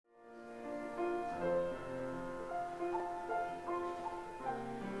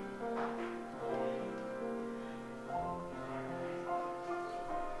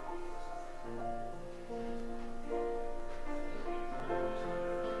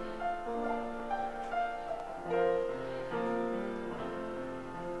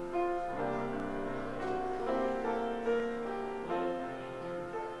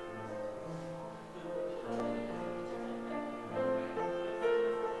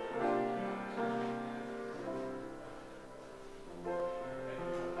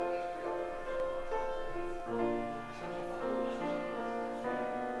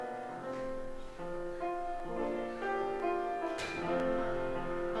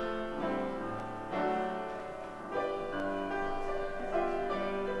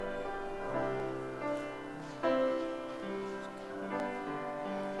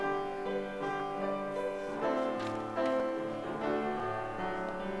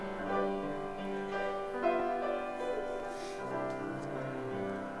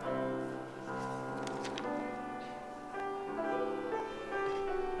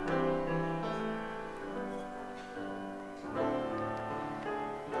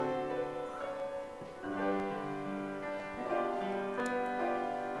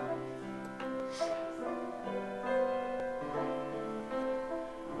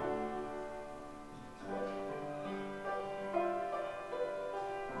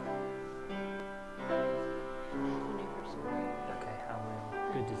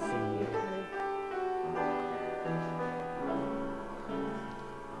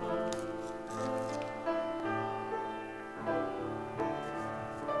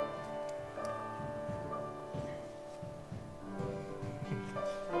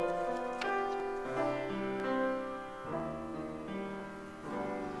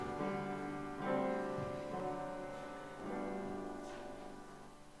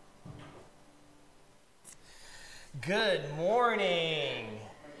Good morning.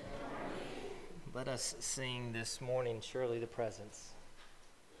 Let us sing this morning, Surely the Presence.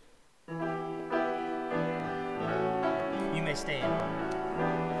 You may stand.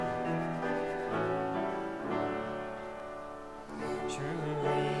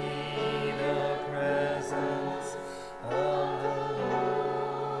 Surely the presence of the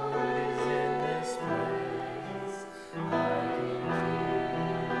Lord is in this place. I can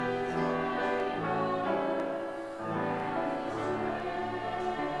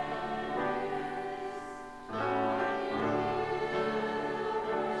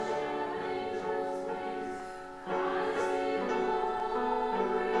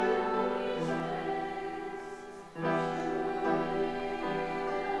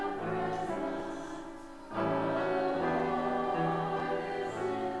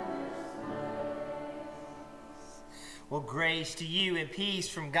Well, grace to you and peace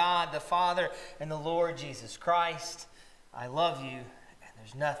from God the Father and the Lord Jesus Christ. I love you, and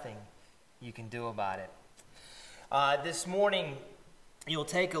there's nothing you can do about it. This morning, you'll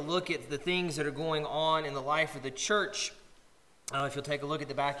take a look at the things that are going on in the life of the church. If you'll take a look at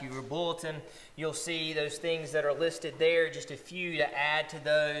the back of your bulletin, you'll see those things that are listed there, just a few to add to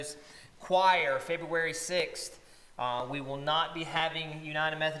those. Choir, February 6th. We will not be having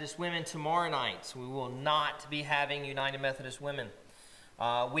United Methodist Women tomorrow night. We will not be having United Methodist Women.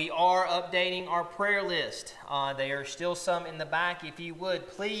 We are updating our prayer list. There are still some in the back. If you would,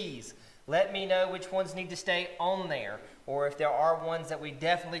 please let me know which ones need to stay on there, or if there are ones that we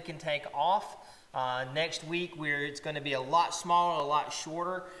definitely can take off. Next week, it's going to be a lot smaller, a lot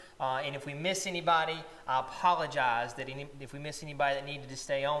shorter. And if we miss anybody, I apologize. If we miss anybody that needed to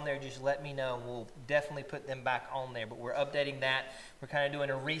stay on there, just let me know. We'll definitely put them back on there. But we're updating that. We're kind of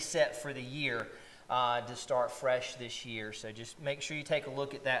doing a reset for the year to start fresh this year. So just make sure you take a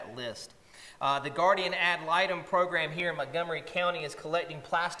look at that list. The Guardian Ad Litem program here in Montgomery County is collecting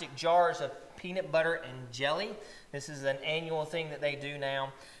plastic jars of peanut butter and jelly. This is an annual thing that they do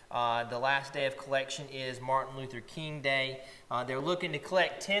now. The last day of collection is Martin Luther King Day. They're looking to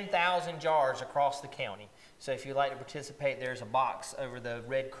collect 10,000 jars across the county. So if you'd like to participate, there's a box over the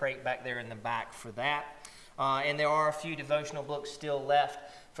red crate back there in the back for that. And there are a few devotional books still left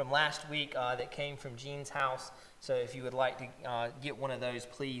from last week that came from Jean's house. So if you would like to get one of those,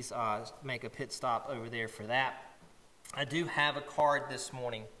 please make a pit stop over there for that. I do have a card this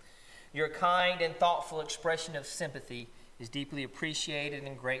morning. Your kind and thoughtful expression of sympathy is deeply appreciated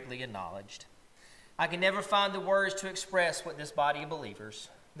and greatly acknowledged. I can never find the words to express what this body of believers,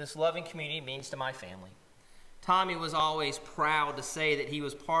 this loving community, means to my family. Tommy was always proud to say that he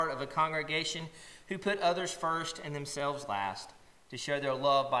was part of a congregation who put others first and themselves last to show their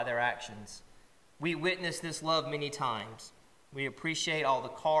love by their actions. We witnessed this love many times. We appreciate all the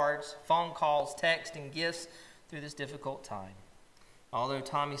cards, phone calls, texts, and gifts through this difficult time. Although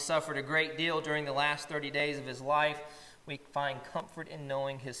Tommy suffered a great deal during the last 30 days of his life, we find comfort in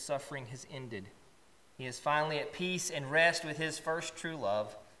knowing his suffering has ended. He is finally at peace and rest with his first true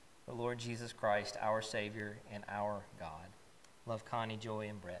love, the Lord Jesus Christ, our Savior and our God. Love, Connie, Joy,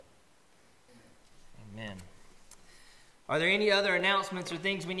 and Brett. Amen. Are there any other announcements or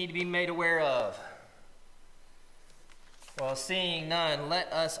things we need to be made aware of? Well, seeing none,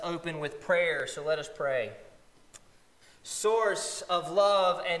 let us open with prayer. So let us pray. Source of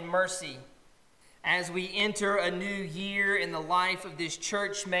love and mercy, as we enter a new year in the life of this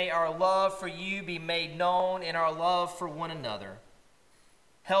church, may our love for you be made known in our love for one another.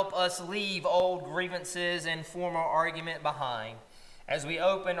 Help us leave old grievances and former argument behind as we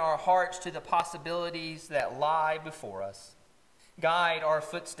open our hearts to the possibilities that lie before us. Guide our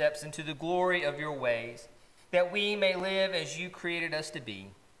footsteps into the glory of your ways, that we may live as you created us to be,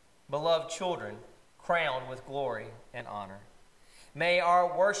 beloved children, crowned with glory and honor. May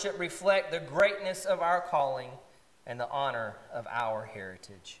our worship reflect the greatness of our calling and the honor of our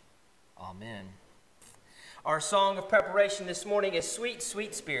heritage. Amen. Our song of preparation this morning is Sweet,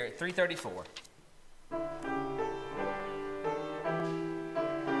 Sweet Spirit, 334.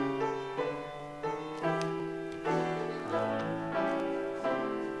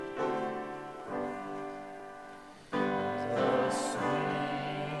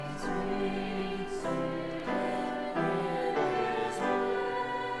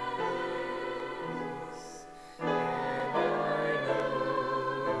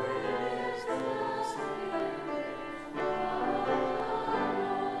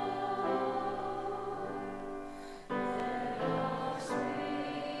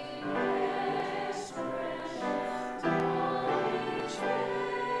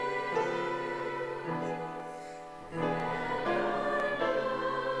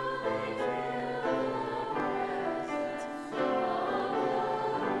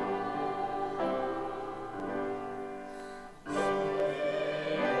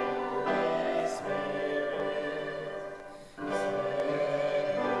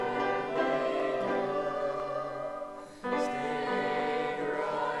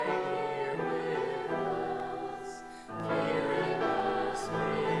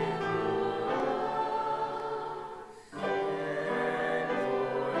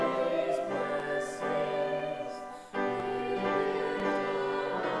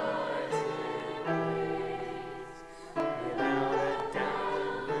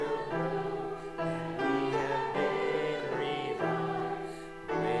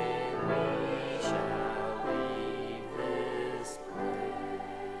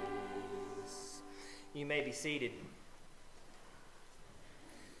 be seated.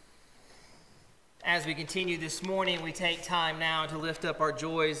 As we continue this morning, we take time now to lift up our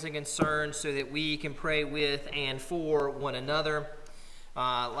joys and concerns so that we can pray with and for one another.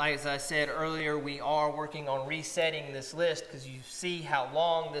 Like as I said earlier, we are working on resetting this list because you see how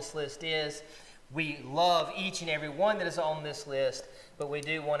long this list is. We love each and every one that is on this list, but we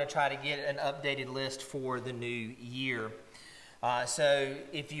do want to try to get an updated list for the new year. So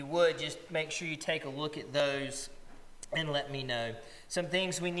if you would, just make sure you take a look at those and let me know. Some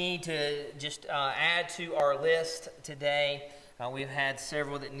things we need to just add to our list today. We've had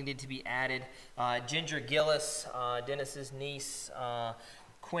several that needed to be added. Ginger Gillis, Dennis's niece,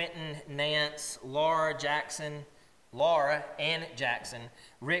 Quentin Nance, Laura and Jackson,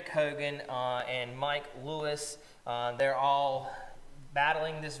 Rick Hogan, and Mike Lewis. They're all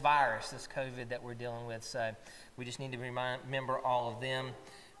battling this virus, this COVID that we're dealing with. So we just need to remember all of them.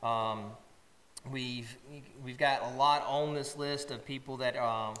 We've got a lot on this list of people that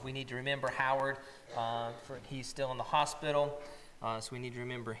we need to remember. Howard, he's still in the hospital, so we need to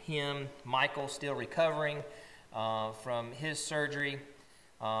remember him. Michael still recovering from his surgery.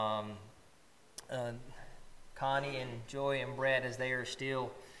 Connie and Joy and Brett, as they are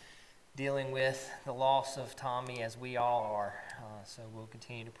still dealing with the loss of Tommy, as we all are. So we'll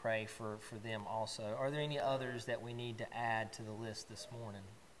continue to pray for them also. Are there any others that we need to add to the list this morning?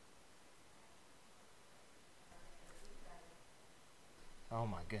 Oh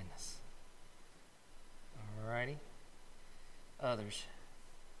my goodness. All righty. Others.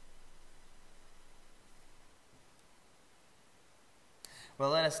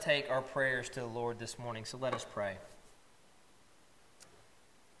 Well, let us take our prayers to the Lord this morning. So let us pray.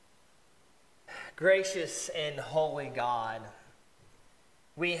 Gracious and holy God,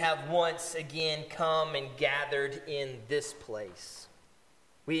 we have once again come and gathered in this place.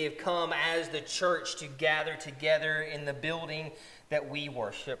 We have come as the church to gather together in the building that we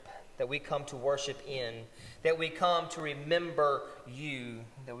worship, that we come to worship in, that we come to remember you,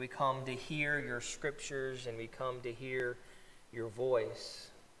 that we come to hear your scriptures, and we come to hear your voice.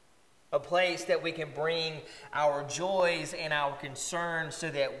 A place that we can bring our joys and our concerns so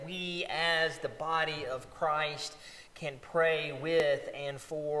that we as the body of Christ can pray with and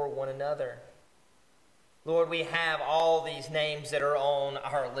for one another. Lord, we have all these names that are on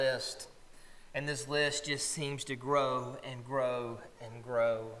our list, and this list just seems to grow and grow and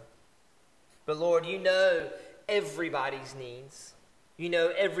grow. But Lord, you know everybody's needs. You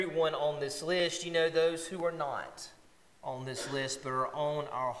know everyone on this list. You know those who are not on this list, but are on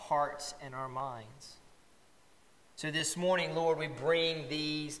our hearts and our minds. So this morning, Lord, we bring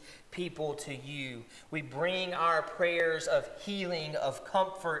these people to you. We bring our prayers of healing, of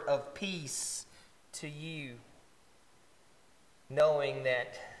comfort, of peace to you, knowing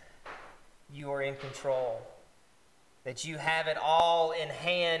that you are in control, that you have it all in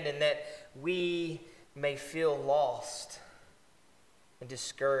hand, and that we may feel lost and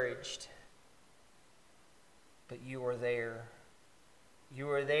discouraged. But you are there. You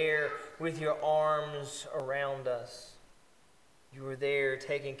are there with your arms around us. You are there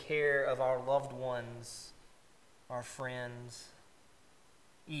taking care of our loved ones, our friends,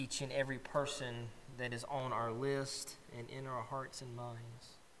 each and every person that is on our list and in our hearts and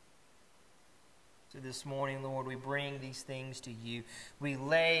minds. So this morning, Lord, we bring these things to you. We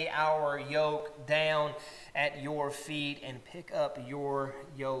lay our yoke down at your feet and pick up your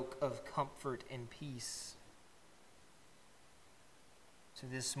yoke of comfort and peace. So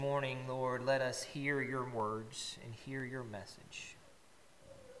this morning, Lord, let us hear your words and hear your message.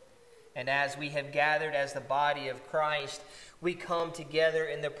 And as we have gathered as the body of Christ, we come together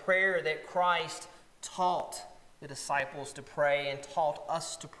in the prayer that Christ taught the disciples to pray and taught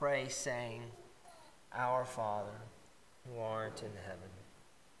us to pray, saying, Our Father, who art in heaven,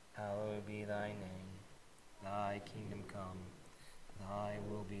 hallowed be thy name. Thy kingdom come, thy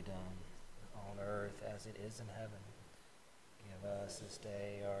will be done, on earth as it is in heaven. Give us this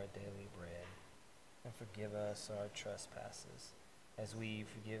day our daily bread, and forgive us our trespasses, as we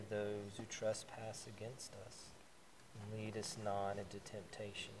forgive those who trespass against us. And lead us not into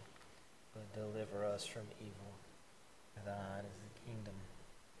temptation, but deliver us from evil. For thine is the kingdom,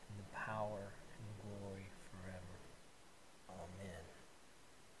 and the power, and the glory forever. Amen.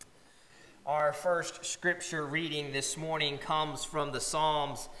 Our first scripture reading this morning comes from the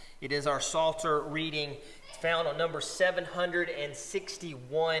Psalms. It is our Psalter reading. It's found on number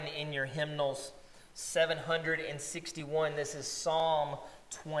 761 in your hymnals. 761. This is Psalm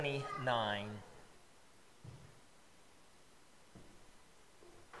 29.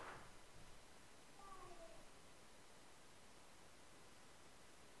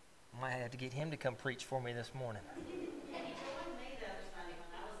 I might have have to get him to come preach for me this morning. And he joined me the other Sunday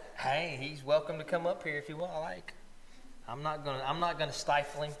when I was at Hey, he's welcome to come up here if he would like. I'm not gonna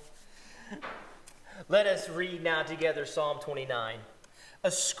stifle him. Let us read now together Psalm 29.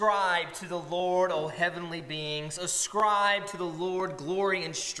 Ascribe to the Lord, O heavenly beings. Ascribe to the Lord glory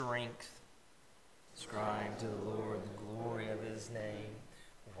and strength. Ascribe to the Lord the glory of his name.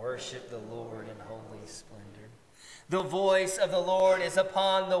 Worship the Lord in holy splendor. The voice of the Lord is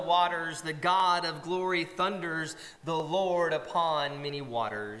upon the waters. The God of glory thunders. The Lord upon many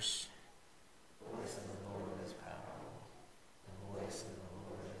waters. The voice of the Lord is powerful. The voice of the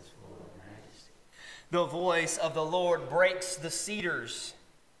Lord is full of majesty. The voice of the Lord breaks the cedars.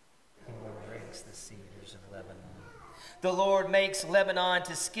 The Lord breaks the cedars of Lebanon. The Lord makes Lebanon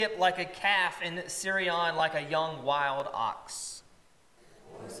to skip like a calf and Sirion like a young wild ox.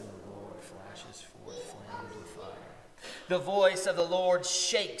 The voice of the Lord flashes forth flames of fire. The voice of the Lord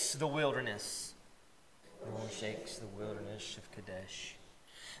shakes the wilderness. The Lord shakes the wilderness of Kadesh.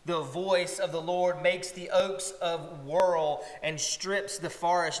 The voice of the Lord makes the oaks of whirl and strips the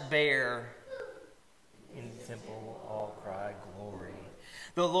forest bare. In the temple all cry glory.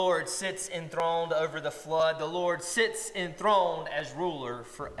 The Lord sits enthroned over the flood. The Lord sits enthroned as ruler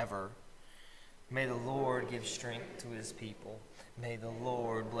forever. May the Lord give strength to his people. May the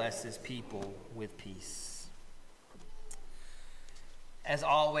Lord bless his people with peace. As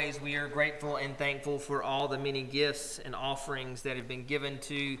always, we are grateful and thankful for all the many gifts and offerings that have been given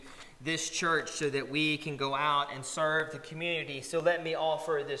to this church so that we can go out and serve the community. So let me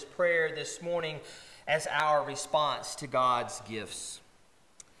offer this prayer this morning as our response to God's gifts.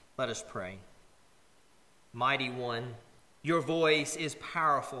 Let us pray. Mighty One, your voice is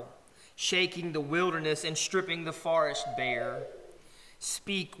powerful, shaking the wilderness and stripping the forest bare.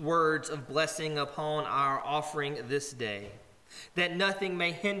 Speak words of blessing upon our offering this day, that nothing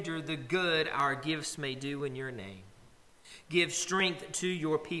may hinder the good our gifts may do in your name. Give strength to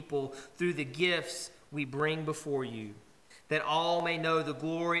your people through the gifts we bring before you, that all may know the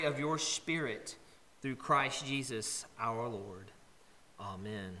glory of your Spirit through Christ Jesus our Lord.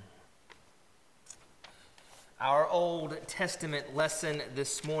 Amen. Our Old Testament lesson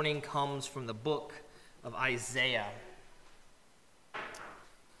this morning comes from the book of Isaiah.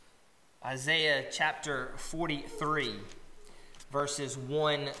 Isaiah chapter 43, verses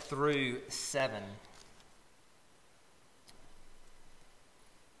 1 through 7.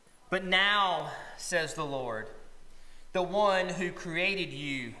 But now, says the Lord, the one who created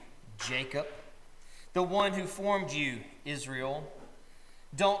you, Jacob, the one who formed you, Israel,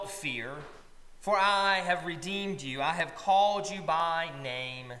 don't fear, for I have redeemed you. I have called you by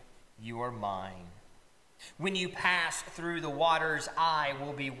name. You are mine. When you pass through the waters, I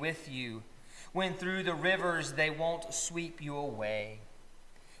will be with you. When through the rivers, they won't sweep you away.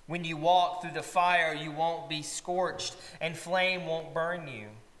 When you walk through the fire, you won't be scorched, and flame won't burn you.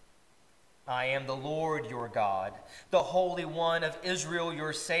 I am the Lord your God, the Holy One of Israel,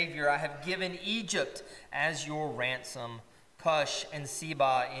 your Savior. I have given Egypt as your ransom, Cush and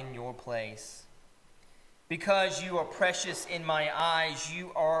Seba in your place. Because you are precious in my eyes,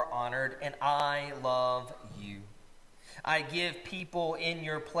 you are honored, and I love you. I give people in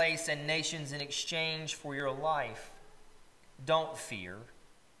your place and nations in exchange for your life. Don't fear,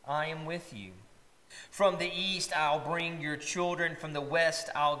 I am with you. From the east I'll bring your children, from the west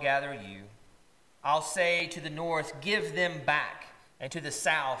I'll gather you. I'll say to the north, give them back, and to the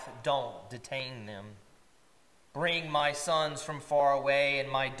south, don't detain them. Bring my sons from far away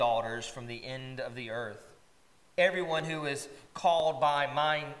and my daughters from the end of the earth. Everyone who is called by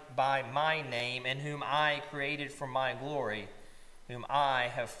my name and whom I created for my glory, whom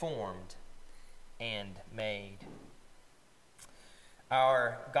I have formed and made.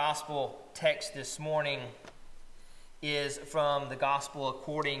 Our gospel text this morning is from the gospel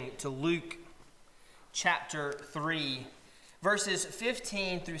according to Luke chapter 3, verses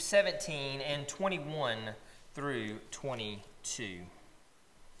 15 through 17 and 21 through 22.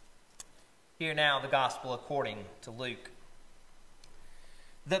 Hear now the gospel according to Luke.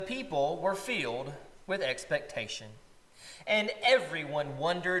 The people were filled with expectation, and everyone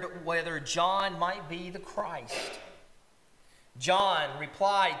wondered whether John might be the Christ. John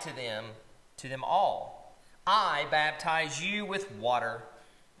replied to them all, I baptize you with water,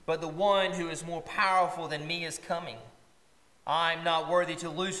 but the one who is more powerful than me is coming. I'm not worthy to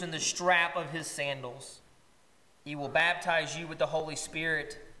loosen the strap of his sandals. He will baptize you with the Holy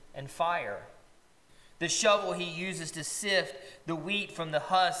Spirit and fire. The shovel he uses to sift the wheat from the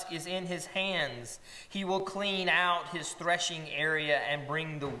husk is in his hands. He will clean out his threshing area and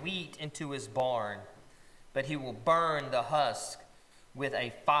bring the wheat into his barn, but he will burn the husk with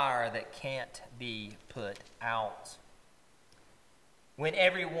a fire that can't be put out. When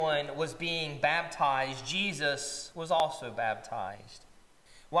everyone was being baptized, Jesus was also baptized.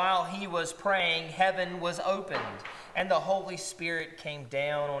 While he was praying, heaven was opened, and the Holy Spirit came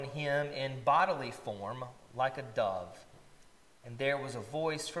down on him in bodily form like a dove. And there was a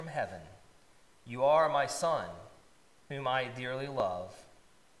voice from heaven, "You are my Son, whom I dearly love.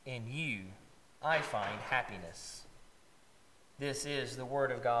 In you I find happiness." This is the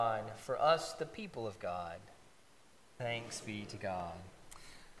word of God for us, the people of God. Thanks be to God.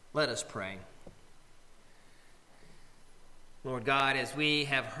 Let us pray. Lord God, as we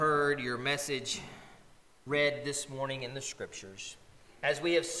have heard your message read this morning in the Scriptures, as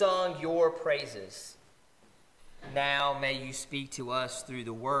we have sung your praises, now may you speak to us through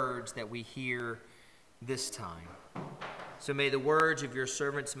the words that we hear this time. So may the words of your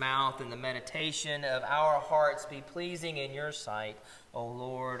servant's mouth and the meditation of our hearts be pleasing in your sight, O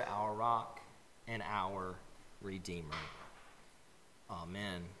Lord, our rock and our Redeemer.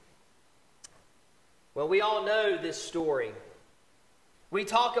 Amen. Well, we all know this story. We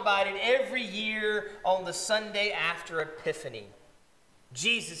talk about it every year on the Sunday after Epiphany,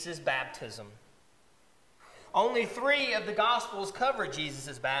 Jesus' baptism. Only 3 of the Gospels cover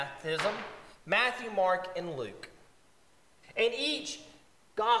Jesus' baptism: Matthew, Mark, and Luke. And each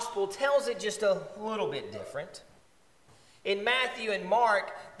Gospel tells it just a little bit different. In Matthew and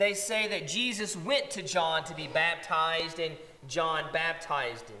Mark, they say that Jesus went to John to be baptized, and John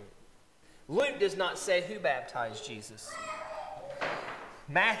baptized him. Luke does not say who baptized Jesus.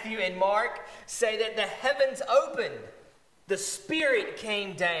 Matthew and Mark say that the heavens opened, the Spirit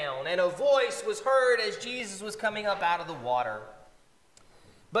came down, and a voice was heard as Jesus was coming up out of the water.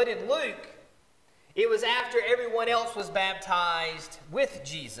 But in Luke, it was after everyone else was baptized with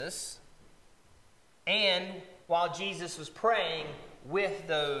Jesus, and while Jesus was praying with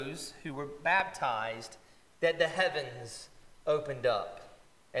those who were baptized, that the heavens opened up,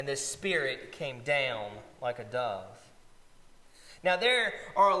 and the Spirit came down like a dove. Now, there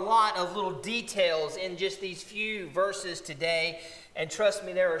are a lot of little details in just these few verses today, and trust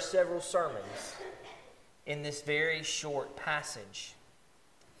me, there are several sermons in this very short passage.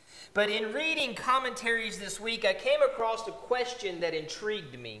 But in reading commentaries this week, I came across a question that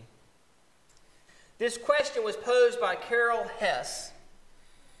intrigued me. This question was posed by Carol Hess,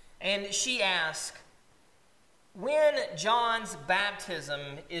 and she asked, when John's baptism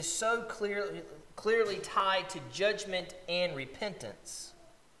is so clearly tied to judgment and repentance,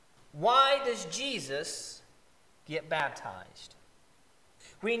 why does Jesus get baptized?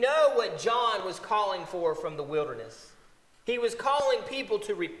 We know what John was calling for from the wilderness. He was calling people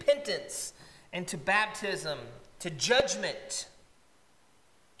to repentance and to baptism, to judgment.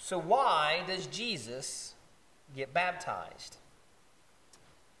 So why does Jesus get baptized?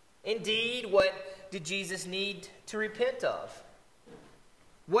 Indeed, what did Jesus need to repent of?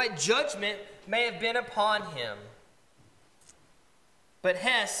 What judgment may have been upon him? But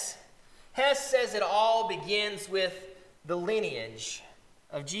Hess says it all begins with the lineage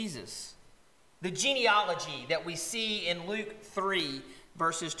of Jesus. The genealogy that we see in Luke 3,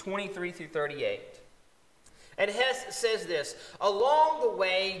 verses 23 through 38. And Hess says this: along the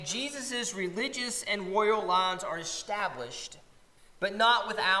way, Jesus' religious and royal lines are established, but not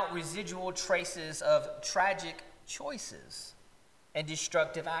without residual traces of tragic choices and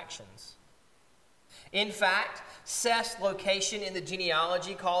destructive actions. In fact, Seth's location in the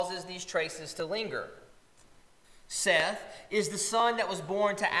genealogy causes these traces to linger. Seth is the son that was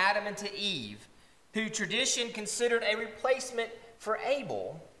born to Adam and to Eve, who tradition considered a replacement for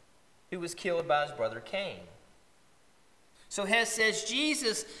Abel, who was killed by his brother Cain. So Hess says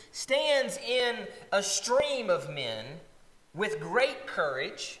Jesus stands in a stream of men with great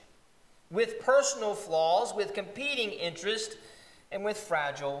courage, with personal flaws, with competing interests, and with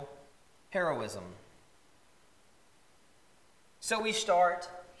fragile heroism. So we start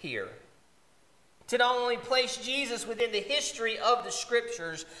here, to not only place Jesus within the history of the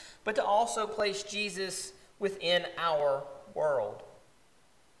Scriptures, but to also place Jesus within our world.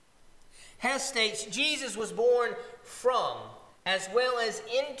 Hess states Jesus was born from, as well as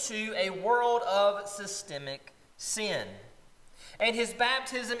into, a world of systemic sin. And his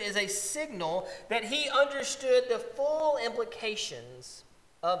baptism is a signal that he understood the full implications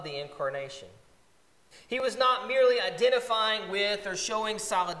of the incarnation. He was not merely identifying with or showing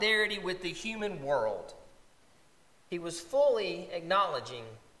solidarity with the human world. He was fully acknowledging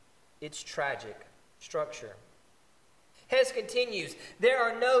its tragic structure. Hess continues, there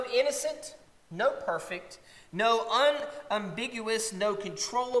are no innocent, no perfect, no unambiguous, no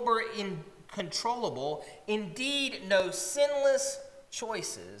controllable, indeed no sinless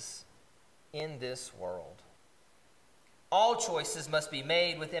choices in this world. All choices must be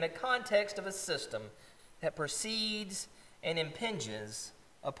made within a context of a system that precedes and impinges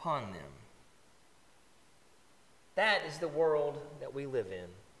upon them. That is the world that we live in.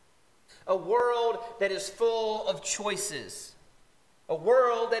 A world that is full of choices. A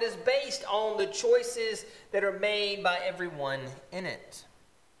world that is based on the choices that are made by everyone in it.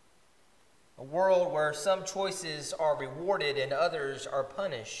 A world where some choices are rewarded and others are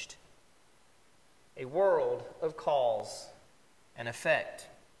punished. A world of cause and effect.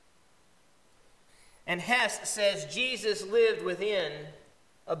 And Hess says Jesus lived within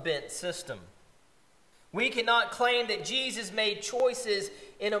a bent system. We cannot claim that Jesus made choices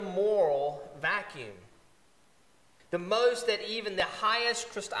in a moral vacuum. The most that even the highest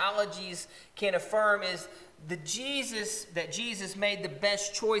Christologies can affirm is that Jesus made the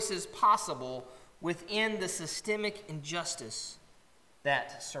best choices possible within the systemic injustice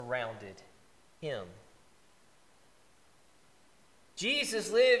that surrounded him.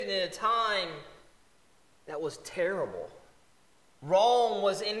 Jesus lived in a time that was terrible. Rome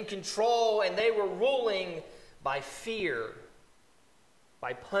was in control, and they were ruling by fear,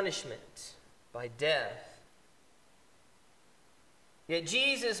 by punishment, by death. Yet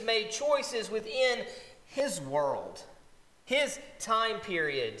Jesus made choices within his world, his time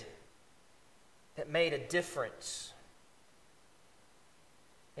period, that made a difference.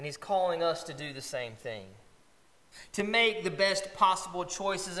 And he's calling us to do the same thing. To make the best possible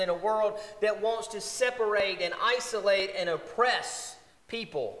choices in a world that wants to separate and isolate and oppress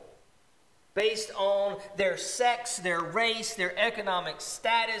people based on their sex, their race, their economic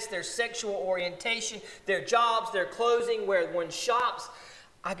status, their sexual orientation, their jobs, their clothing, where one shops.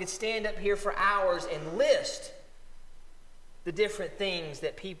 I could stand up here for hours and list the different things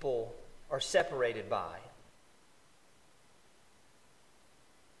that people are separated by.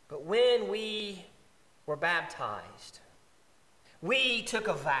 But when we were baptized, we took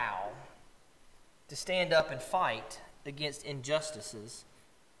a vow to stand up and fight against injustices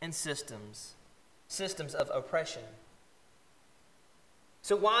and systems of oppression.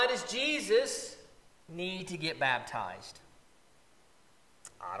 So why does Jesus need to get baptized?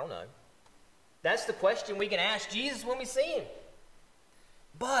 I don't know. That's the question we can ask Jesus when we see him.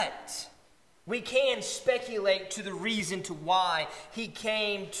 But we can speculate to the reason to why he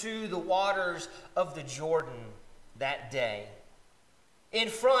came to the waters of the Jordan that day. In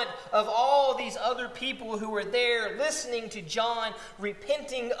front of all these other people who were there listening to John,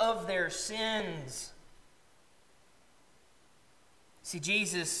 repenting of their sins. See,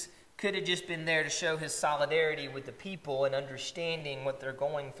 Jesus could have just been there to show his solidarity with the people and understanding what they're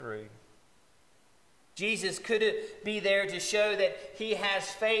going through. Jesus could be there to show that he has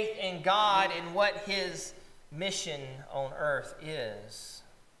faith in God and what his mission on earth is.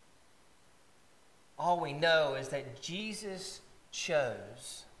 All we know is that Jesus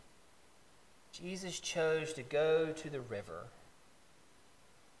chose to go to the river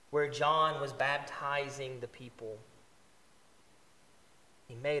where John was baptizing the people.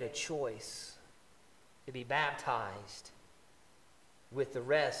 He made a choice to be baptized with the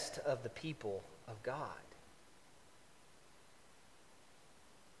rest of the people of God.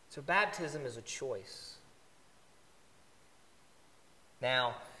 So baptism is a choice.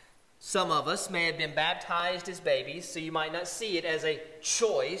 Now, some of us may have been baptized as babies, so you might not see it as a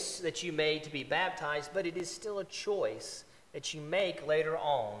choice that you made to be baptized, but it is still a choice that you make later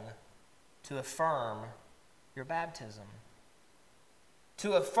on to affirm your baptism.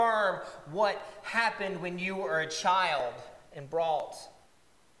 To affirm what happened when you were a child and brought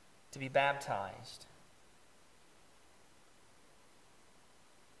to be baptized.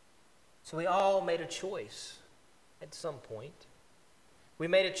 So we all made a choice at some point. We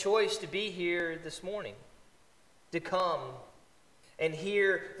made a choice to be here this morning, to come and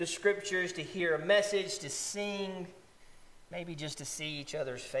hear the scriptures, to hear a message, to sing, maybe just to see each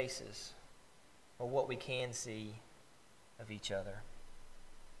other's faces, or what we can see of each other.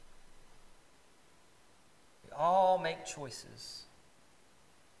 We all make choices.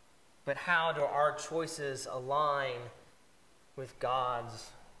 But how do our choices align with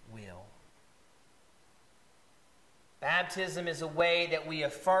God's will? Baptism is a way that we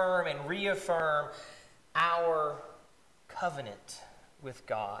affirm and reaffirm our covenant with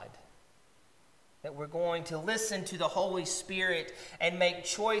God. That we're going to listen to the Holy Spirit and make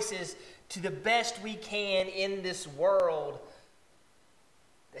choices to the best we can in this world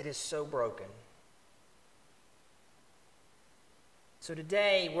that is so broken. So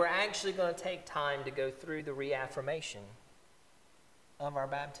today, we're actually going to take time to go through the reaffirmation of our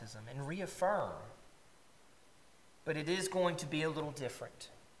baptism and reaffirm but it is going to be a little different.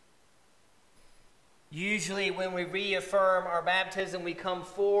 Usually when we reaffirm our baptism, we come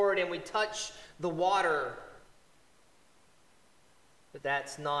forward and we touch the water. But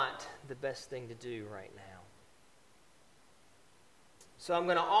that's not the best thing to do right now. So I'm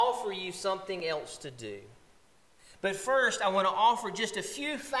going to offer you something else to do. But first, I want to offer just a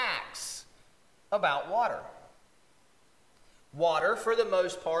few facts about water. Water, for the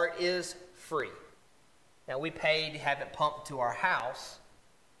most part, is free. Now, we pay to have it pumped to our house,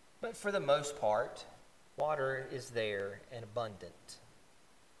 but for the most part, water is there and abundant.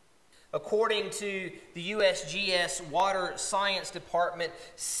 According to the USGS Water Science Department,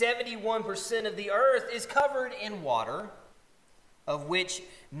 71% of the earth is covered in water, of which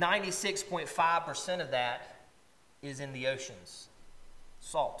 96.5% of that is in the oceans,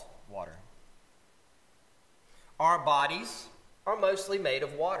 salt water. Our bodies are mostly made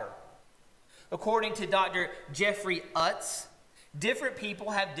of water. According to Dr. Jeffrey Utz, different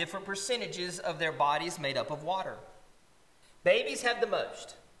people have different percentages of their bodies made up of water. Babies have the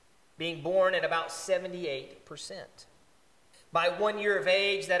most, being born at about 78%. By 1 year of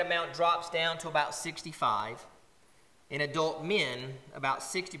age, that amount drops down to about 65%. In adult men, about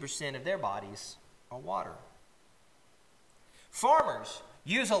 60% of their bodies are water. Farmers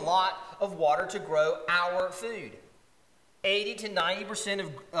use a lot of water to grow our food. 80 to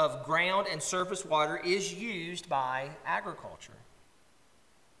 90% of ground and surface water is used by agriculture.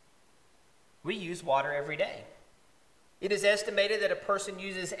 We use water every day. It is estimated that a person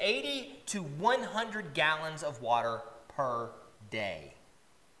uses 80 to 100 gallons of water per day.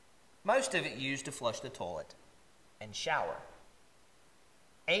 Most of it used to flush the toilet and shower.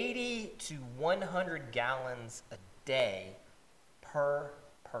 80 to 100 gallons a day per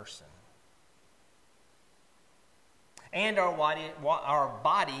person. And our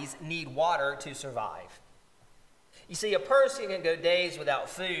bodies need water to survive. You see, a person can go days without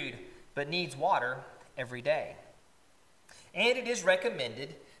food, but needs water every day. And it is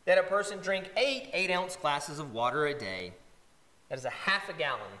recommended that a person drink 8 8-ounce glasses of water a day. That is a half a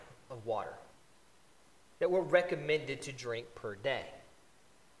gallon of water that we're recommended to drink per day.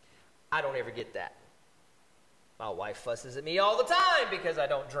 I don't ever get that. My wife fusses at me all the time because I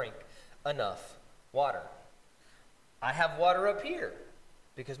don't drink enough water. I have water up here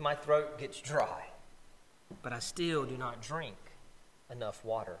because my throat gets dry, but I still do not drink enough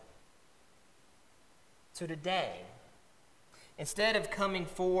water. So today, instead of coming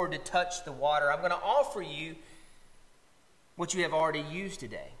forward to touch the water, I'm going to offer you what you have already used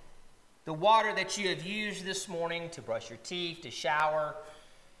today. The water that you have used this morning to brush your teeth, to shower,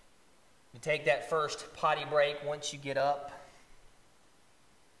 to take that first potty break once you get up.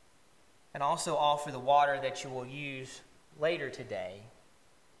 And also offer the water that you will use later today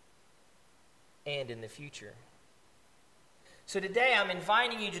and in the future. So today I'm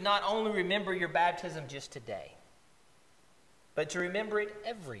inviting you to not only remember your baptism just today, but to remember it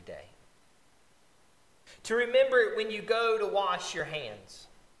every day. To remember it when you go to wash your hands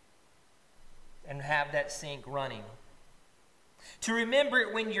and have that sink running. To remember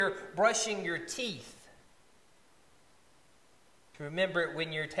it when you're brushing your teeth. To remember it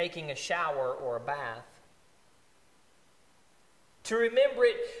when you're taking a shower or a bath. To remember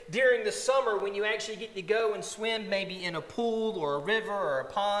it during the summer when you actually get to go and swim maybe in a pool or a river or a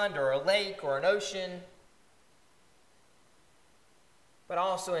pond or a lake or an ocean. But I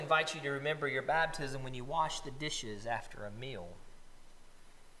also invite you to remember your baptism when you wash the dishes after a meal.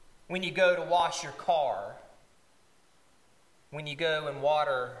 When you go to wash your car. When you go and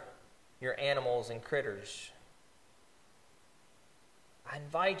water your animals and critters. I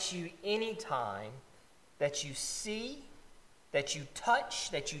invite you anytime that you see, that you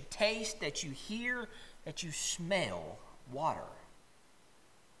touch, that you taste, that you hear, that you smell water,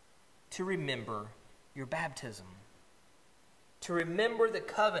 to remember your baptism, to remember the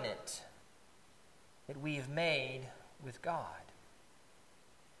covenant that we have made with God.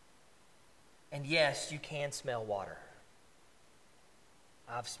 And yes, you can smell water.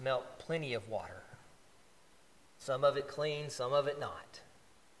 I've smelt plenty of water. Some of it clean, some of it not.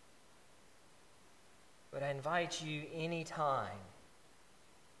 But I invite you anytime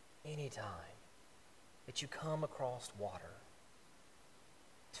that you come across water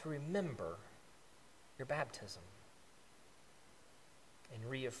to remember your baptism and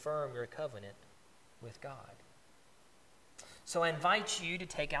reaffirm your covenant with God. So I invite you to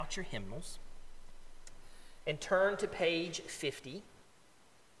take out your hymnals and turn to page 50.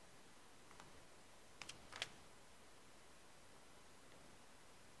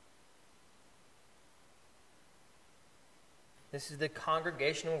 This is the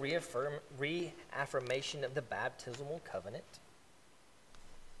congregational reaffirmation of the baptismal covenant.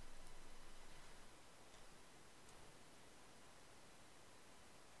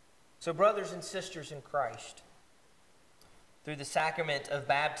 So, brothers and sisters in Christ, through the sacrament of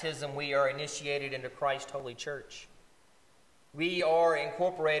baptism, we are initiated into Christ's holy church. We are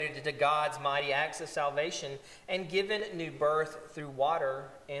incorporated into God's mighty acts of salvation and given new birth through water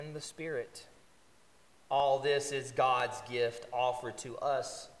and the Spirit. All this is God's gift offered to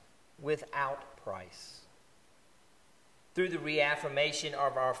us without price. Through the reaffirmation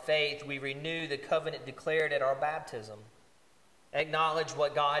of our faith, we renew the covenant declared at our baptism, acknowledge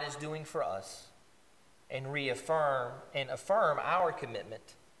what God is doing for us, and affirm our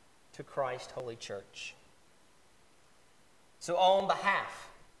commitment to Christ's holy church. So on behalf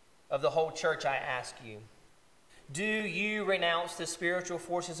of the whole church, I ask you, do you renounce the spiritual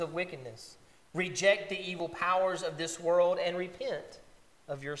forces of wickedness, reject the evil powers of this world, and repent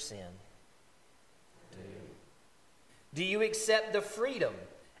of your sin? Do you accept the freedom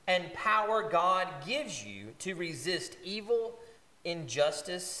and power God gives you to resist evil,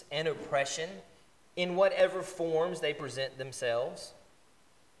 injustice, and oppression in whatever forms they present themselves?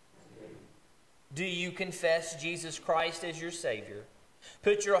 Do you confess Jesus Christ as your Savior,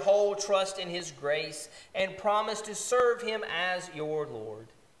 put your whole trust in His grace, and promise to serve Him as your Lord,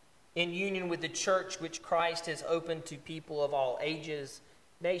 in union with the church which Christ has opened to people of all ages,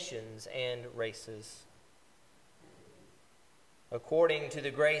 nations, and races? According to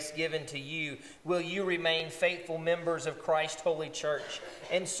the grace given to you, will you remain faithful members of Christ's holy church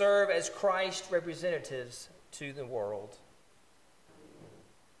and serve as Christ's representatives to the world?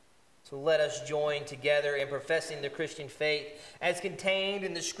 So let us join together in professing the Christian faith as contained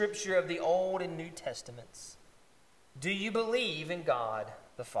in the Scripture of the Old and New Testaments. Do you believe in God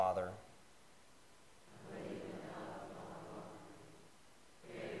the Father?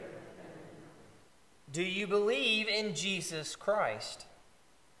 Do you believe in Jesus Christ?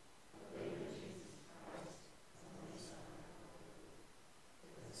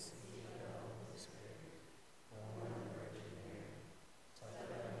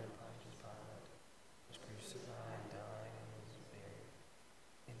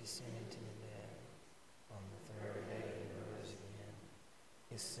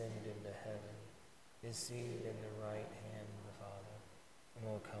 Ascended into heaven, is seated in the right hand of the Father, and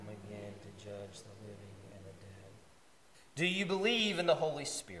will come again to judge the living and the dead. Do you believe in the Holy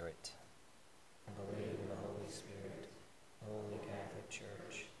Spirit? I believe in the Holy Spirit, the Holy Catholic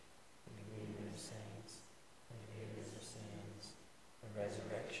Church, the communion of saints, the forgiveness of sins, the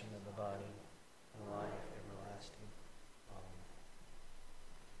resurrection of the body, and life everlasting. Amen.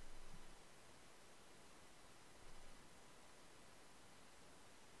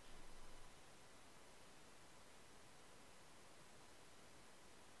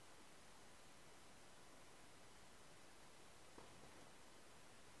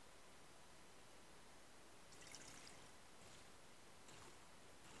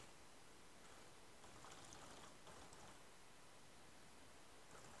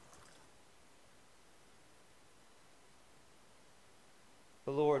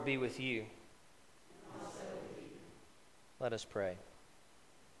 The Lord be with you. And also with you. Let us pray.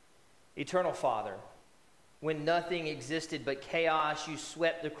 Eternal Father, when nothing existed but chaos, you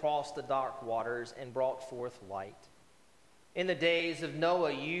swept across the dark waters and brought forth light. In the days of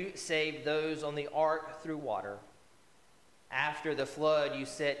Noah, you saved those on the ark through water. After the flood, you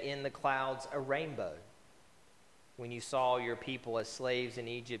set in the clouds a rainbow. When you saw your people as slaves in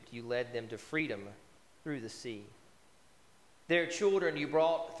Egypt, you led them to freedom through the sea. Their children you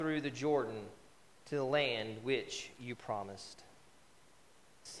brought through the Jordan to the land which you promised.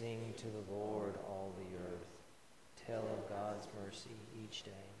 Sing to the Lord, all the earth. Tell of God's mercy each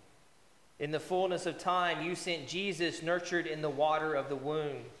day. In the fullness of time, you sent Jesus, nurtured in the water of the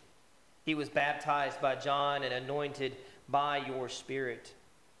womb. He was baptized by John and anointed by your Spirit.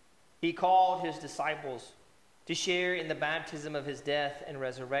 He called his disciples to share in the baptism of his death and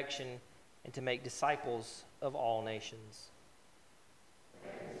resurrection and to make disciples of all nations.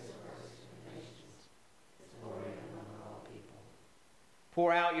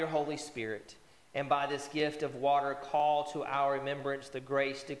 Pour out your Holy Spirit, and by this gift of water call to our remembrance the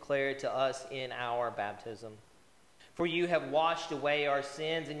grace declared to us in our baptism. For you have washed away our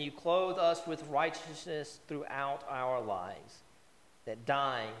sins, and you clothe us with righteousness throughout our lives, that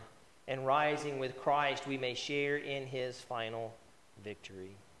dying and rising with Christ we may share in his final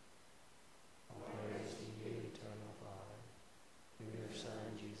victory. All praise to you, eternal Father, through your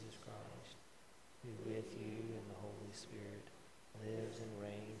Son, Jesus Christ, who with you and the Holy Spirit lives and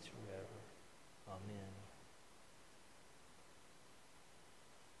reigns forever. Amen.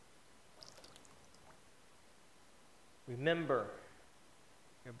 Remember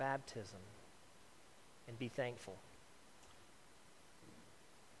your baptism and be thankful.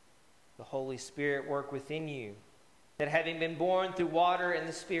 The Holy Spirit work within you, that having been born through water and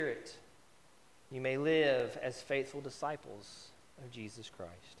the Spirit, you may live as faithful disciples of Jesus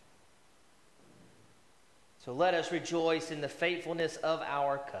Christ. So let us rejoice in the faithfulness of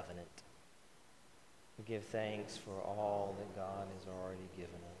our covenant. We give thanks for all that God has already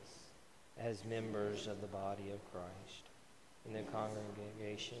given us as members of the body of Christ. In the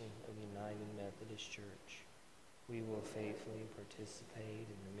congregation of the United Methodist Church, we will faithfully participate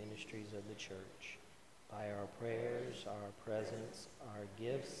in the ministries of the church by our prayers, our presence, our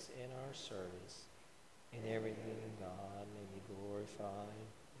gifts, and our service. In everything, God may be glorified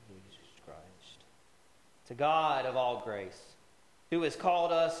in Jesus Christ. To God of all grace, who has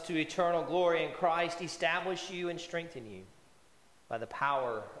called us to eternal glory in Christ, establish you and strengthen you by the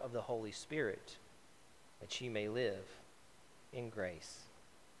power of the Holy Spirit, that ye may live in grace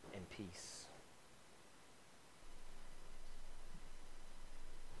and peace.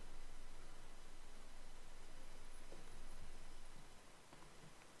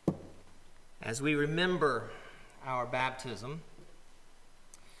 As we remember our baptism,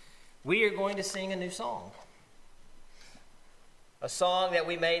 we are going to sing a new song. A song that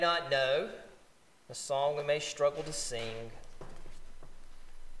we may not know, a song we may struggle to sing.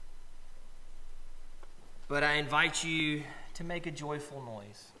 But I invite you to make a joyful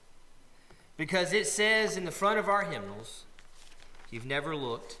noise, because it says in the front of our hymnals, if you've never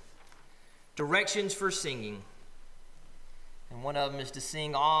looked, directions for singing. And one of them is to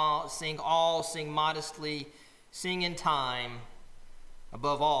sing modestly, sing in time,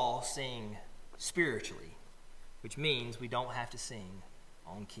 above all, sing spiritually, which means we don't have to sing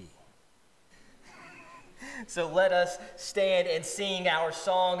on key. So let us stand and sing our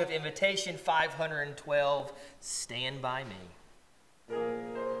song of invitation 512, Stand By Me.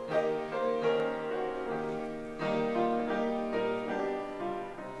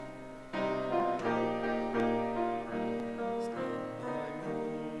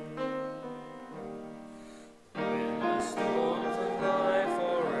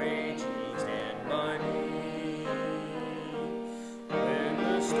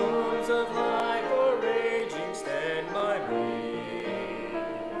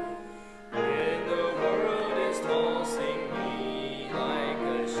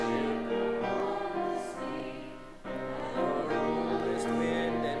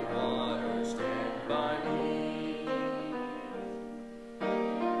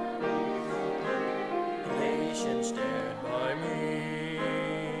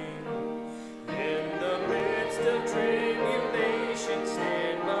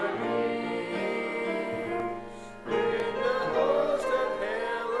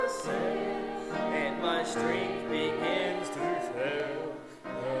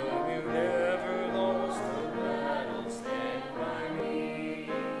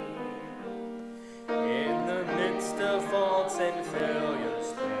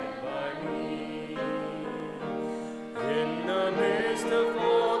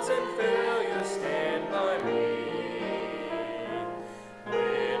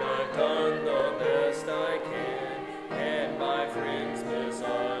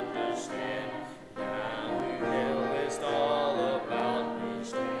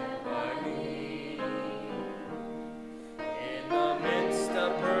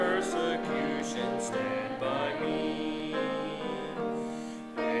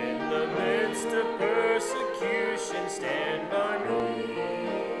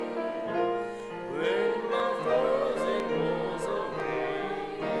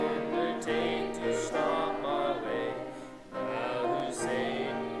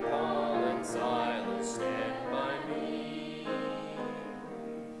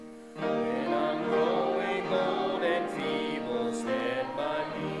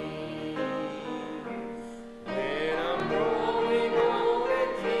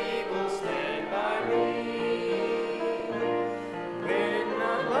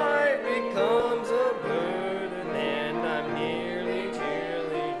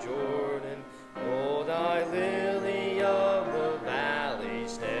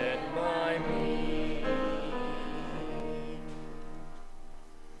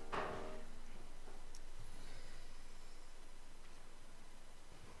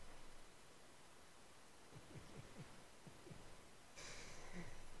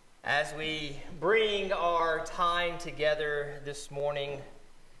 As we bring our time together this morning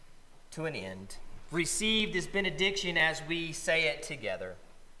to an end, receive this benediction as we say it together.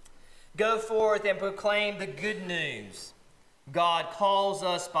 Go forth and proclaim the good news. God calls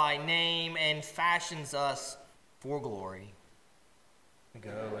us by name and fashions us for glory.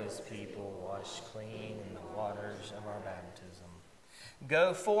 Go as people washed clean in the waters of our baptism.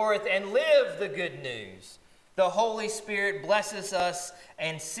 Go forth and live the good news. The Holy Spirit blesses us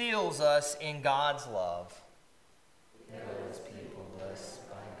and seals us in God's love. Go as people blessed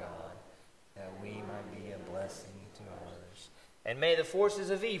by God, that we might be a blessing to others. And may the forces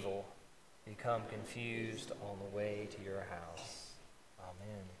of evil become confused on the way to your house.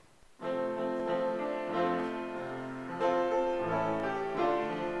 Amen.